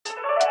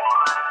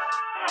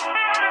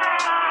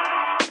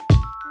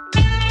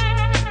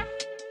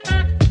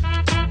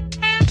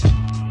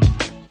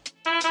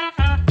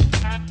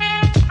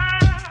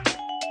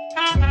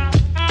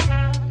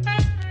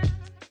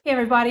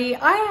everybody,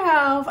 I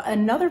have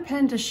another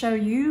pen to show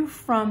you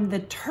from the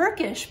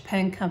Turkish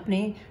pen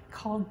company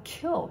called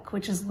Kilk,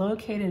 which is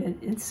located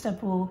in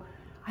Istanbul.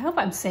 I hope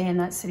I'm saying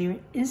that city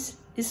right.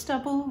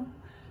 Istanbul,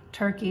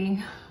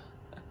 Turkey.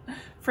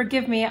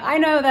 Forgive me. I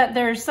know that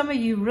there's some of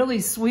you really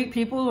sweet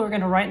people who are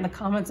going to write in the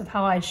comments of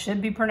how I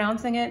should be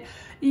pronouncing it.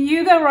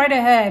 You go right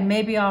ahead.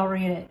 Maybe I'll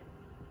read it.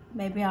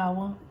 Maybe I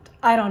won't.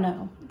 I don't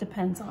know.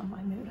 Depends on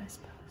my mood, I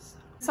suppose.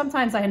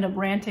 Sometimes I end up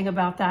ranting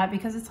about that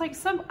because it's like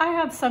I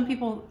have some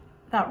people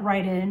that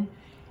write in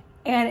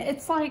and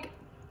it's like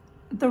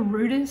the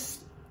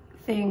rudest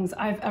things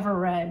I've ever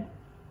read.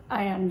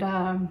 And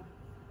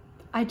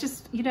I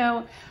just, you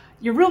know,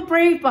 you're real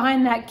brave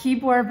behind that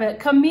keyboard, but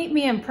come meet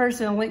me in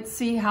person and let's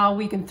see how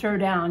we can throw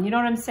down. You know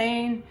what I'm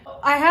saying?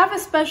 I have a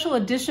special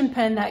edition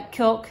pen that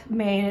Kilk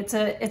made.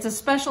 It's a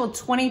special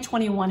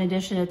 2021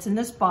 edition. It's in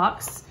this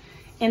box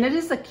and it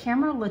is a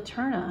Camera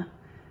Laterna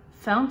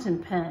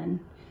fountain pen.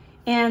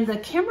 And the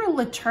Camera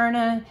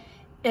Laterna,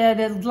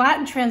 the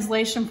Latin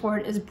translation for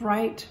it is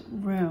bright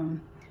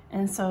room.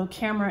 And so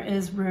camera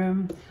is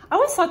room. I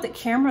always thought that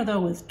camera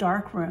though was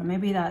dark room.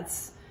 Maybe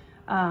that's,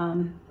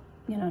 you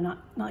know,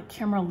 not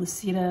camera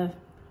lucida.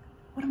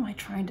 What am I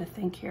trying to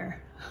think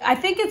here? I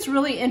think it's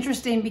really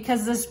interesting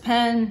because this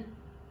pen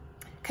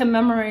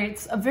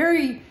commemorates a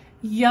very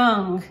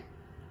young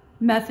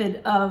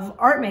method of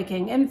art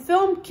making. And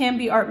film can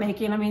be art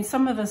making. I mean,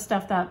 some of the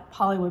stuff that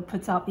Hollywood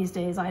puts out these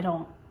days, I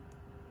don't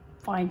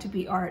find to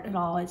be art at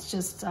all. It's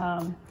just,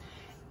 I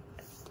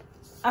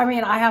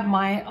mean,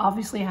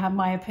 obviously I have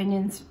my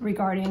opinions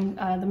regarding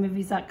the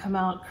movies that come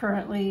out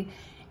currently.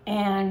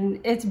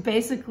 And it's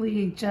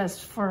basically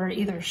just for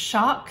either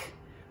shock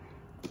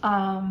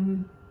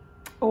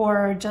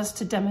or just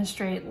to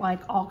demonstrate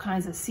like all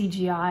kinds of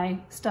CGI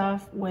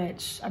stuff,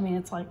 which, I mean,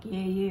 it's like,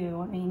 yeah,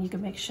 I mean, you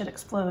can make shit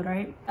explode,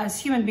 right? As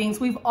human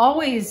beings, we've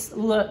always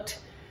looked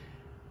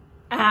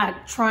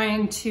at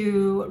trying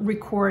to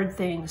record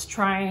things,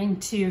 trying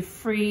to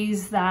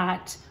freeze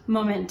that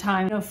moment in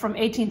time. You know, from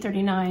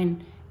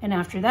 1839 and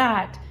after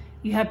that,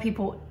 you have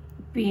people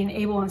being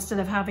able, instead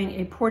of having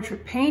a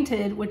portrait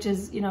painted, which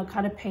is, you know,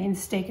 kind of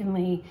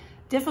painstakingly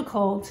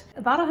difficult,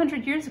 about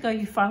 100 years ago,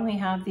 you finally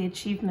have the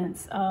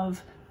achievements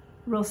of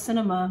real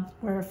cinema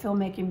where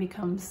filmmaking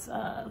becomes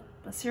a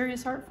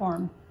serious art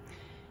form.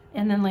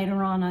 And then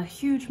later on, a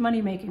huge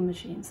money-making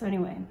machine. So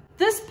anyway,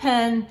 this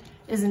pen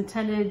is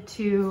intended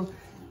to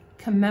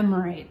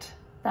commemorate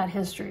that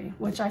history,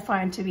 which I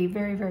find to be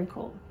very, very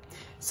cool.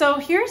 So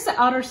here's the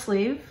outer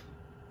sleeve.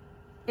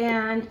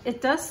 And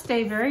it does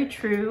stay very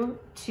true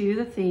to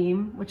the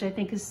theme, which I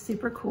think is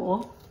super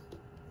cool.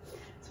 So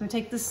I'm gonna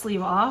take the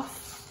sleeve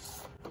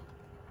off.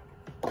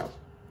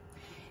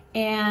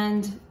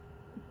 And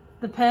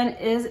the pen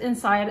is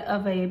inside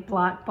of a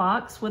black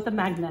box with a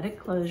magnetic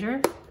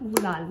closure. Ooh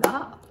la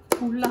la,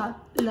 ooh la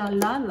la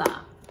la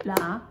la,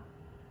 la,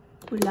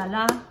 ooh la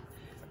la.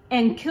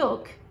 And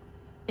Kilk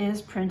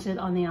is printed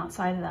on the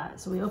outside of that.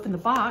 So we open the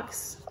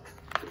box,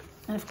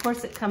 and of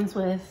course it comes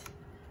with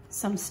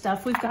some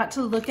stuff we've got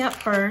to look at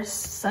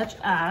first, such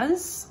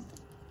as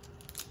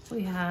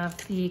we have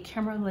the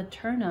Camera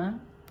Laterna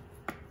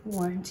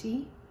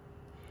warranty.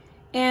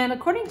 And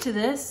according to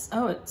this,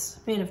 oh, it's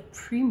made of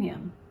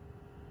premium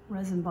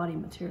resin body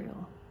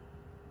material.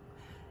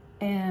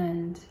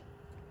 And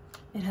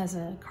it has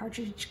a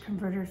cartridge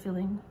converter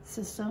filling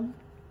system.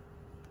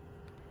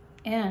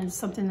 And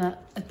something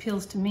that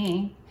appeals to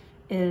me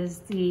is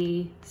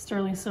the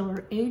sterling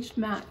silver aged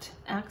matte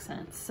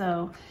accents.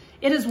 So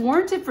it is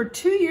warranted for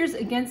 2 years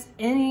against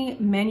any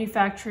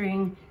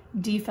manufacturing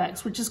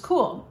defects, which is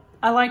cool.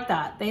 I like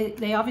that.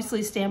 They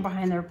obviously stand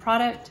behind their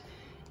product,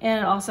 and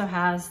it also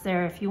has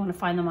their, if you want to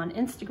find them on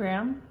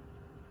Instagram,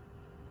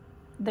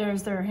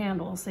 there's their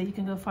handle, so you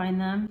can go find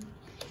them.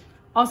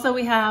 Also,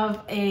 we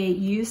have a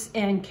use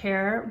and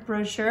care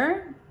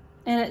brochure,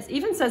 and it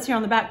even says here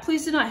on the back,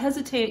 please do not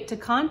hesitate to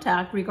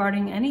contact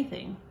regarding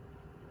anything.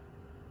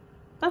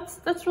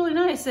 That's really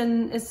nice.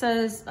 And it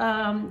says,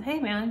 hey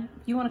man,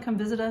 you want to come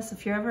visit us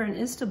if you're ever in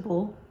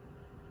Istanbul,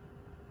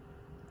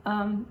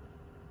 come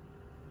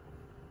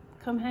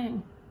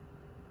hang.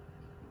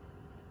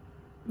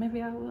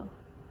 Maybe I will.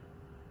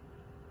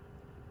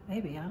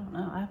 Maybe, I don't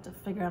know. I have to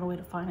figure out a way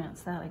to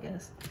finance that, I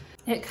guess.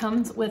 It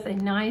comes with a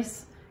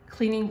nice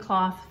cleaning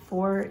cloth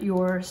for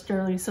your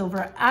sterling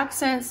silver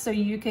accents so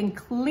you can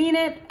clean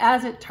it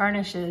as it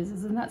tarnishes.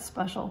 Isn't that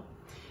special?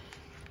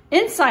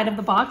 Inside of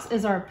the box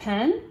is our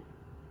pen.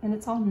 And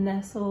it's all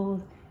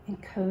nestled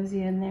and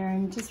cozy in there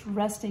and just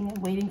resting and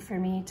waiting for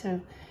me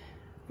to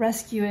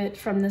rescue it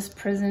from this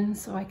prison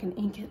so I can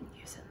ink it and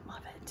use it and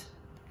love it.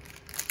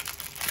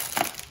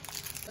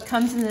 It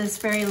comes in this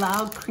very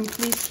loud,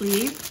 crinkly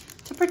sleeve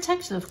to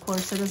protect it, of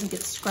course, so it doesn't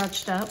get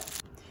scratched up.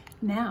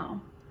 Now,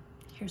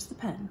 here's the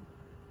pen.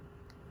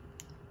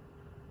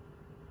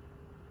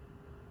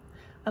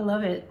 I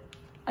love it.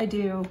 I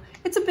do.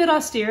 It's a bit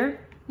austere,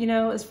 you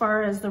know, as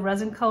far as the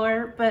resin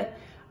color, but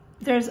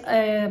there's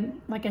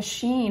like a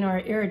sheen or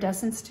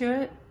iridescence to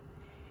it.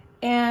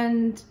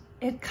 And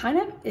it kind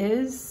of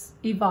is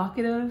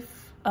evocative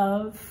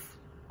of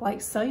like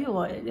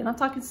celluloid. And I'm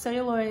talking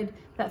celluloid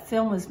that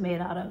film was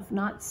made out of,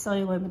 not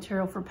celluloid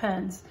material for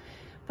pens.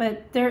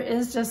 But there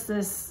is just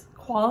this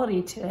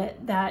quality to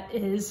it that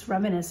is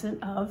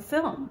reminiscent of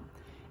film.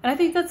 And I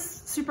think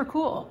that's super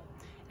cool.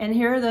 And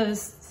here are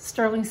those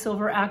sterling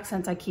silver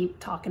accents I keep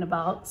talking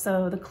about.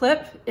 So the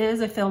clip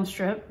is a film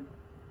strip.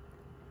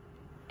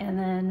 And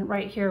then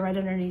right here, right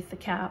underneath the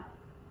cap,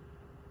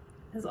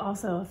 is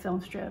also a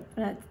film strip.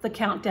 And it's the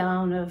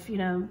countdown of, you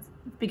know,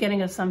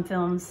 beginning of some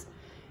films.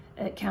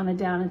 It counted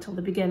down until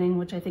the beginning,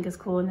 which I think is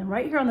cool. And then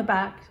right here on the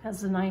back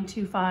has the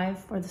 925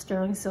 for the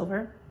sterling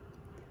silver.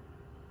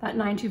 That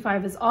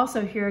 925 is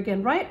also here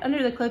again, right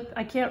under the clip.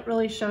 I can't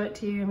really show it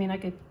to you. I mean, I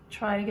could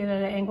try to get it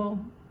at an angle.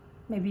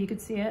 Maybe you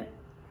could see it.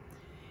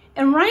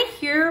 And right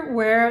here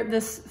where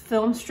this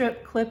film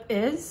strip clip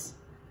is,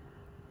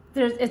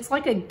 it's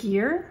like a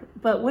gear,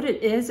 but what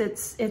it is,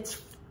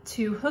 it's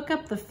to hook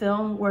up the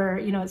film where,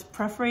 you know, it's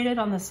perforated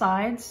on the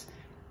sides.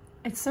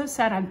 It's so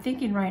sad. I'm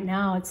thinking right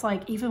now, it's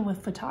like even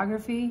with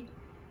photography,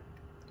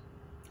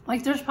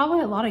 like there's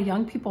probably a lot of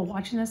young people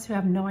watching this who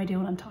have no idea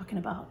what I'm talking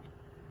about.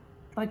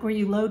 Like where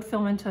you load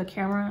film into a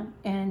camera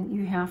and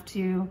you have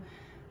to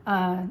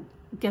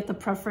get the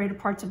perforated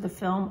parts of the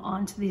film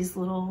onto these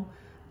little,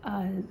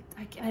 I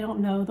don't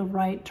know the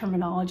right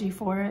terminology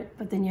for it,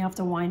 but then you have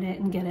to wind it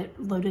and get it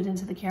loaded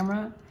into the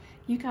camera.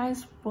 You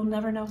guys will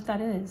never know what that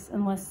is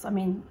unless, I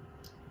mean,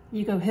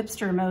 you go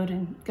hipster mode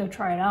and go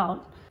try it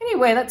out.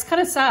 Anyway, that's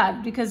kind of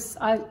sad because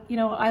I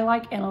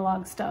like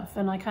analog stuff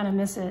and I kind of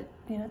miss it.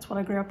 You know, it's what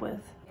I grew up with.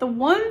 The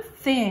one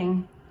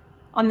thing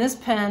on this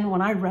pen,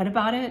 when I read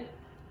about it,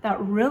 that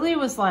really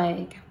was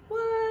like,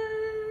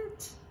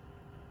 what?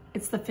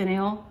 It's the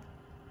finial.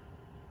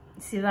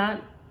 See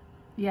that?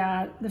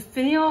 Yeah, the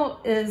finial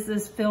is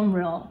this film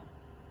reel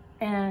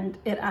and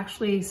it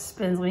actually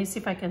spins. Let me see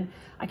if I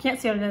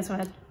can't see what it is, so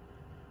I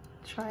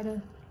try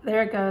to,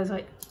 there it goes.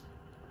 Like,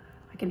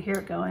 I can hear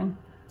it going.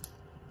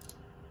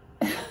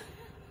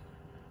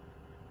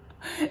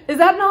 Is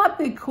that not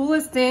the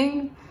coolest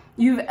thing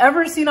you've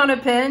ever seen on a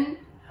pen?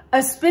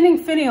 A spinning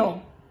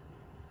finial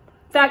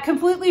that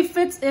completely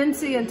fits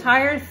into the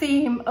entire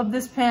theme of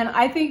this pen.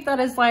 I think that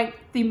is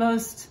like the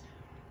most,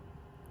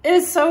 it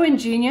is so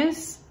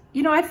ingenious.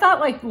 You know, I thought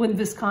like when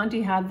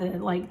Visconti had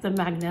the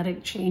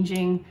magnetic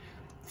changing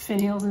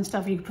finials and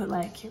stuff, you could put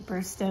like your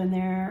birthstone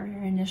there or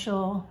your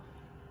initial,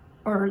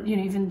 or, you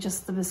know, even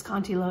just the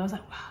Visconti logo. I was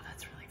like, wow,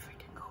 that's really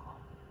freaking cool.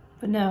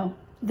 But no,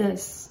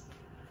 this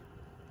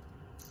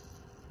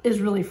is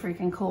really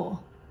freaking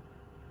cool.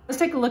 Let's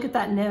take a look at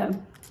that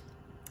nib.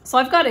 So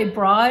I've got a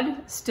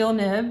broad steel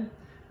nib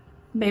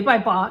made by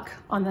Bock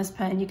on this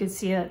pen. You can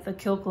see that the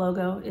Kilk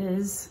logo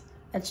is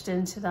etched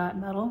into that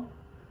metal.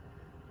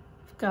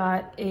 I've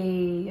got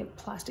a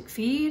plastic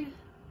feed.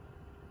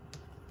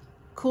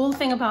 Cool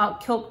thing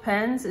about Kilk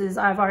pens is,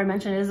 I've already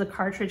mentioned, it is a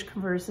cartridge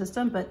converter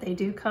system, but they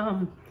do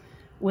come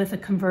with a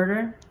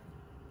converter.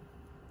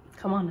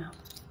 Come on now,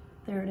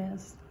 there it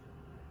is.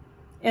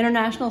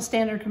 International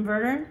standard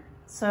converter.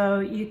 So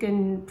you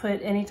can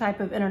put any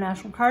type of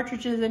international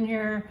cartridges in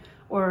here,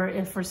 or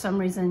if for some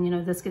reason, you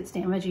know, this gets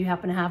damaged, you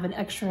happen to have an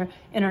extra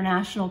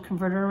international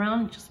converter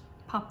around, just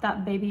pop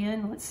that baby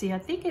in. Let's see, I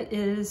think it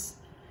is,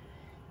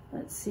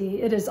 let's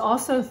see, it is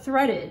also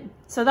threaded.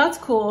 So that's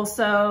cool.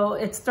 So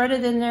it's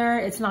threaded in there.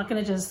 It's not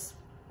gonna just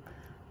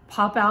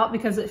pop out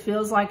because it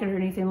feels like it or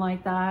anything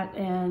like that.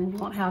 And you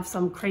won't have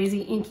some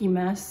crazy inky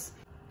mess.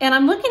 And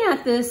I'm looking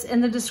at this,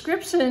 and the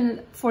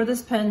description for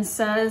this pen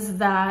says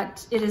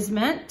that it is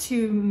meant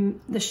to,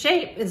 the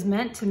shape is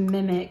meant to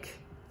mimic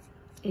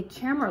a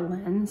camera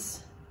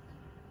lens,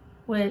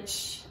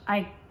 which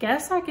I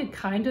guess I could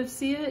kind of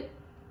see it,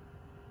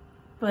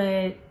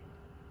 but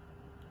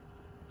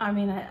I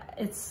mean,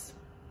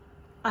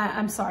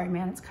 I'm sorry,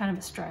 man, it's kind of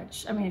a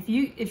stretch. I mean,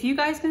 if you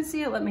guys can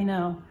see it, let me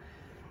know.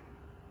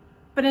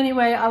 But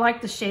anyway, I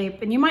like the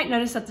shape, and you might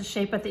notice that the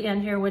shape at the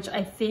end here, which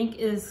I think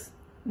is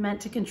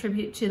meant to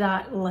contribute to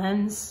that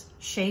lens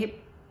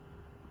shape,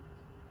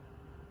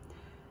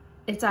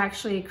 it's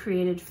actually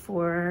created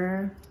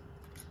for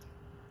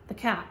the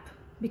cap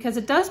because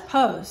it does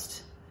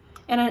post.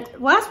 And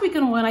last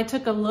weekend when I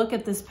took a look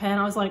at this pen,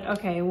 I was like,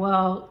 okay,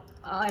 well,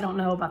 I don't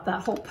know about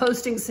that whole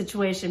posting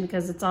situation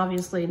because it's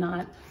obviously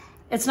not,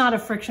 it's not a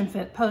friction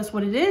fit post.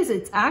 What it is,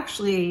 it's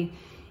actually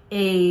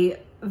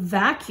a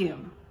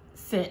vacuum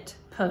fit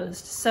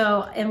post.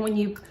 So, and when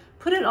you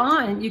put it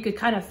on, you could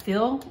kind of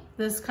feel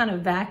this kind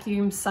of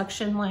vacuum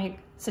suction like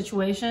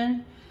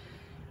situation.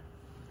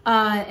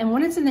 And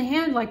when it's in the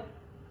hand, like,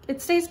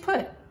 it stays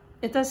put.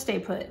 It does stay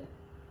put.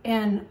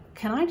 And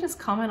can I just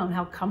comment on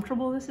how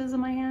comfortable this is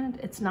in my hand?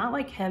 It's not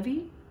like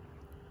heavy.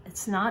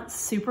 It's not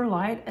super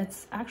light.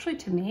 It's actually,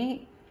 to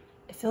me,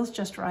 it feels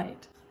just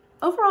right.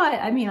 Overall,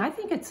 I mean, I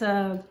think it's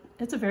a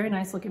very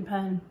nice looking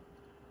pen.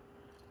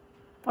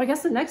 Well, I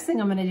guess the next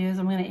thing I'm gonna do is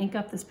I'm gonna ink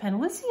up this pen.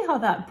 Let's see how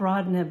that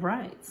broad nib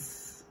writes.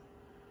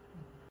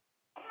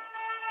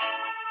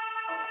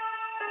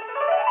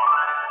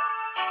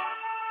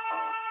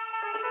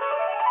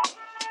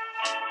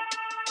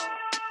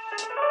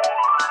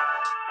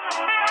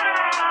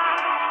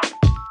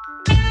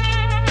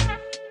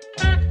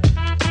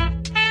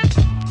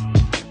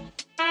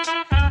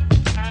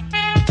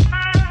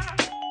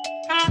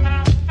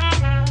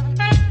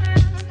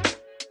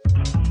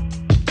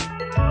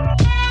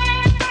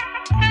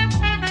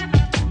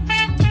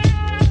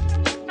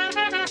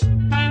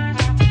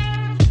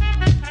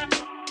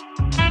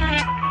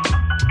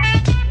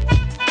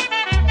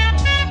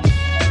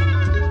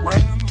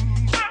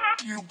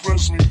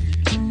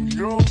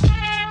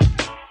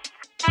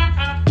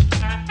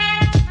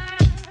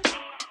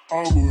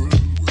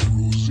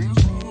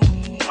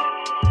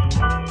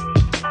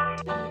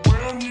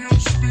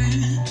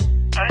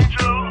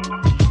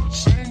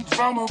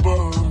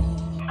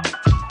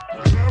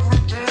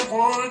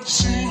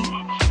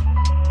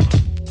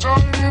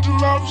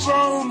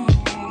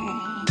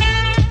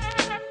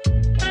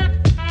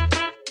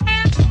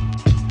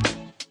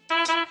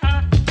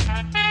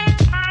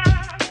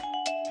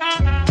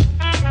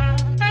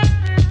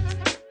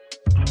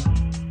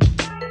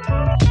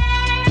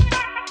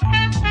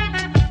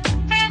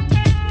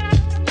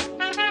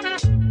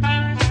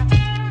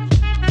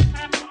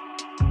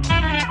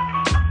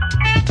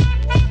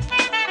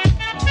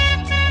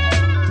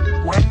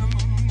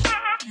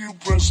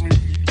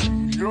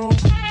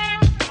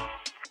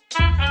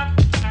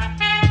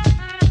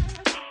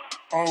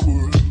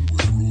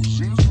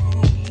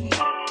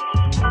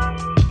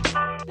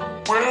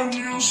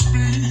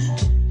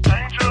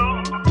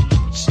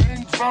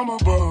 from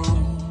above.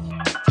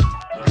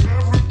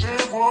 Every day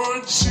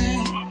what it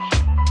seems.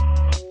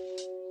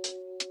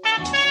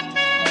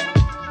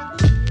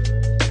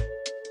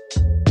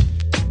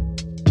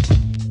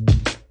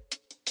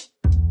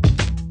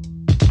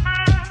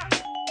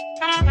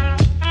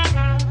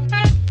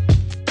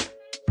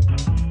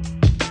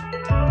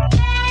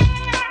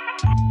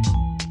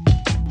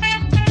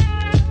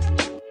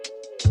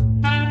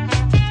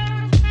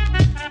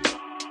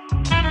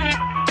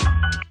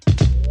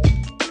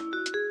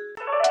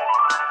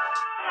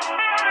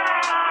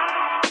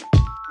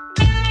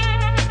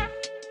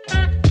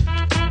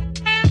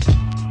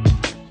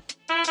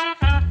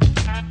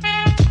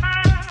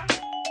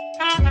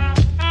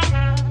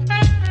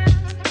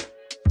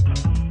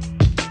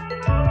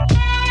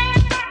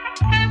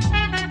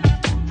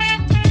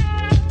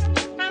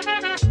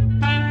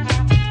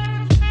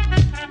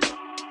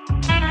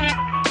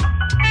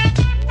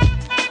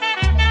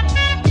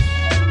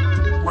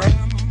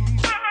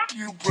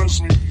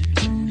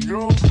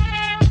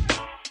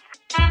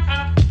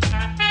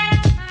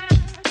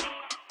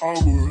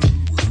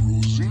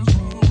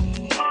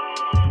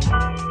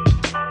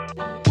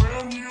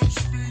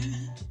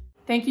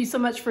 Thank you so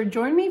much for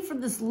joining me for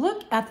this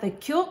look at the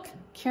Kilk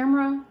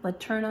Camera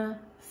Laterna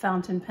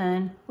fountain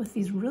pen with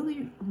these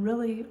really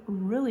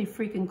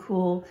freaking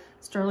cool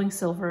sterling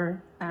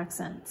silver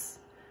accents.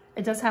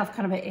 It does have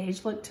kind of an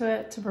aged look to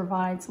it to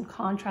provide some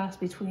contrast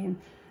between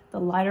the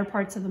lighter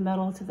parts of the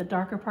metal to the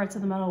darker parts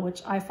of the metal,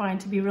 which I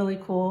find to be really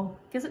cool.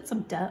 Gives it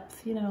some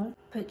depth, you know.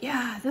 But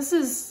yeah,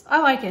 I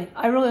like it.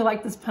 I really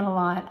like this pen a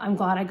lot. I'm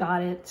glad I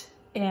got it.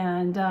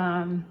 And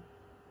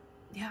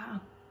yeah,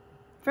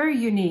 very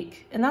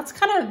unique. And that's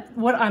kind of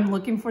what I'm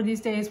looking for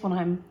these days when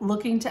I'm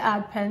looking to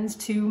add pens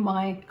to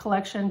my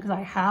collection, because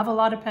I have a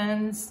lot of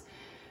pens.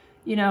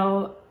 You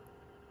know,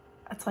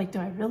 it's like, do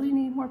I really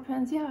need more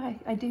pens? Yeah,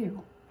 I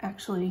do,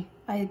 actually.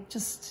 I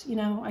just, you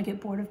know, I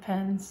get bored of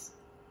pens.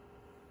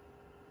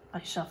 I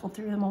shuffle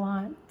through them a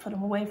lot, put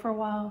them away for a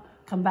while,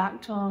 come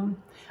back to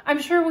them.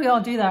 I'm sure we all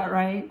do that,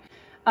 right?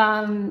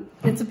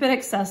 It's a bit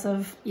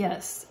excessive,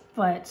 yes,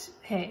 but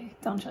hey,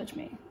 don't judge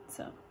me.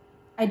 So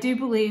I do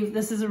believe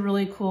this is a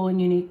really cool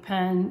and unique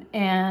pen.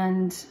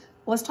 And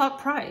let's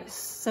talk price.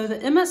 So the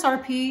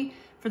MSRP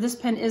for this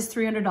pen is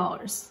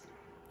 $300.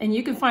 And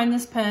you can find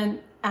this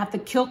pen at the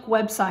Kilk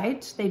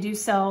website. They do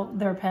sell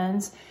their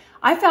pens.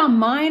 I found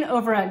mine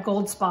over at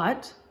Gold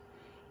Spot.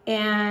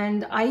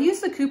 And I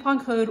used the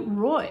coupon code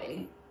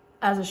ROY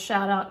as a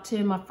shout out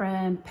to my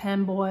friend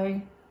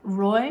Penboy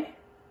Roy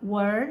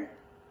Word.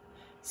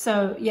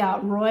 So yeah,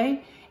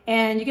 Roy,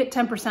 and you get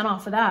 10%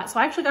 off of that. So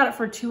I actually got it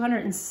for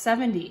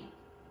 $270,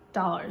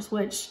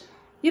 which,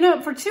 you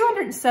know, for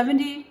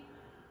 $270,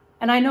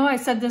 and I know I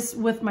said this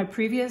with my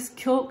previous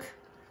Kilk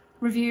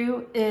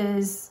review,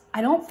 is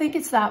I don't think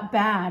it's that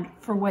bad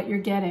for what you're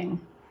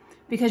getting,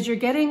 because you're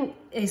getting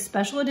a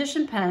special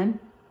edition pen.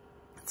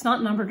 It's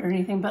not numbered or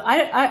anything, but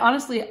I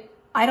honestly,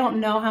 I don't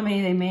know how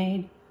many they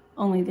made.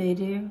 Only they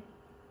do.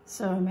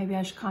 So maybe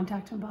I should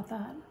contact him about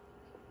that.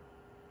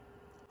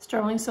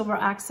 Sterling silver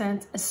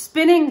accents, a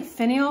spinning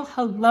finial,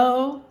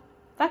 hello.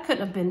 That couldn't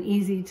have been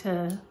easy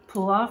to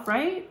pull off,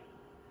 right?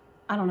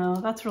 I don't know,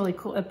 that's really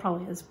cool. It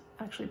probably is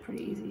actually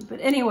pretty easy, but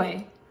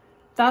anyway,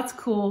 that's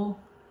cool.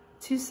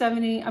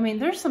 $270, I mean,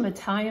 there's some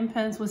Italian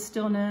pens with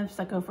steel nibs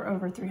that go for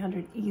over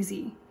 $300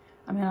 easy.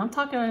 I mean, I'm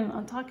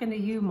talking to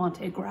you,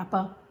 Monte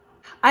Grappa.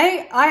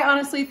 I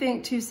honestly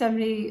think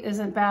 $270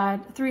 isn't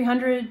bad.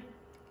 $300,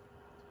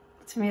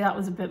 to me, that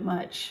was a bit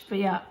much. But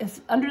yeah,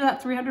 if under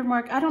that $300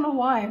 mark, I don't know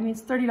why. I mean,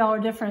 it's a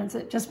 $30 difference.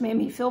 It just made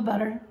me feel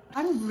better.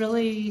 I'm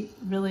really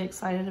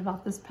excited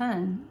about this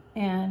pen.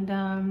 And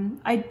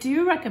I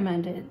do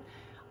recommend it.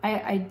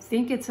 I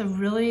think it's a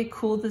really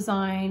cool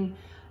design.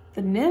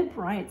 The nib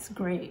writes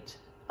great,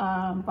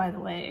 by the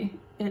way.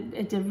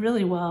 It did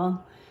really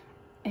well.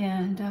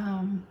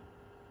 And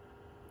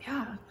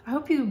yeah, I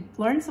hope you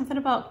learned something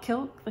about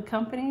Kilk, the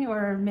company,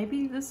 or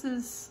maybe this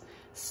has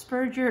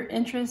spurred your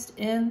interest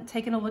in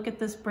taking a look at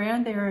this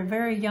brand. They're a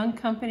very young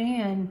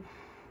company, and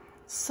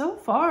so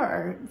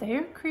far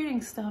they're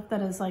creating stuff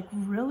that is like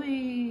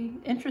really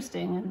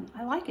interesting, and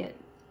I like it.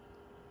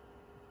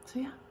 So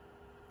yeah,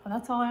 well,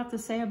 that's all I have to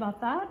say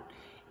about that.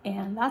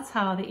 And that's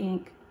how the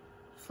ink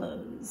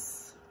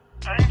flows.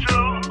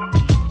 Angel,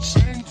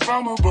 sing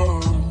from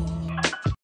above.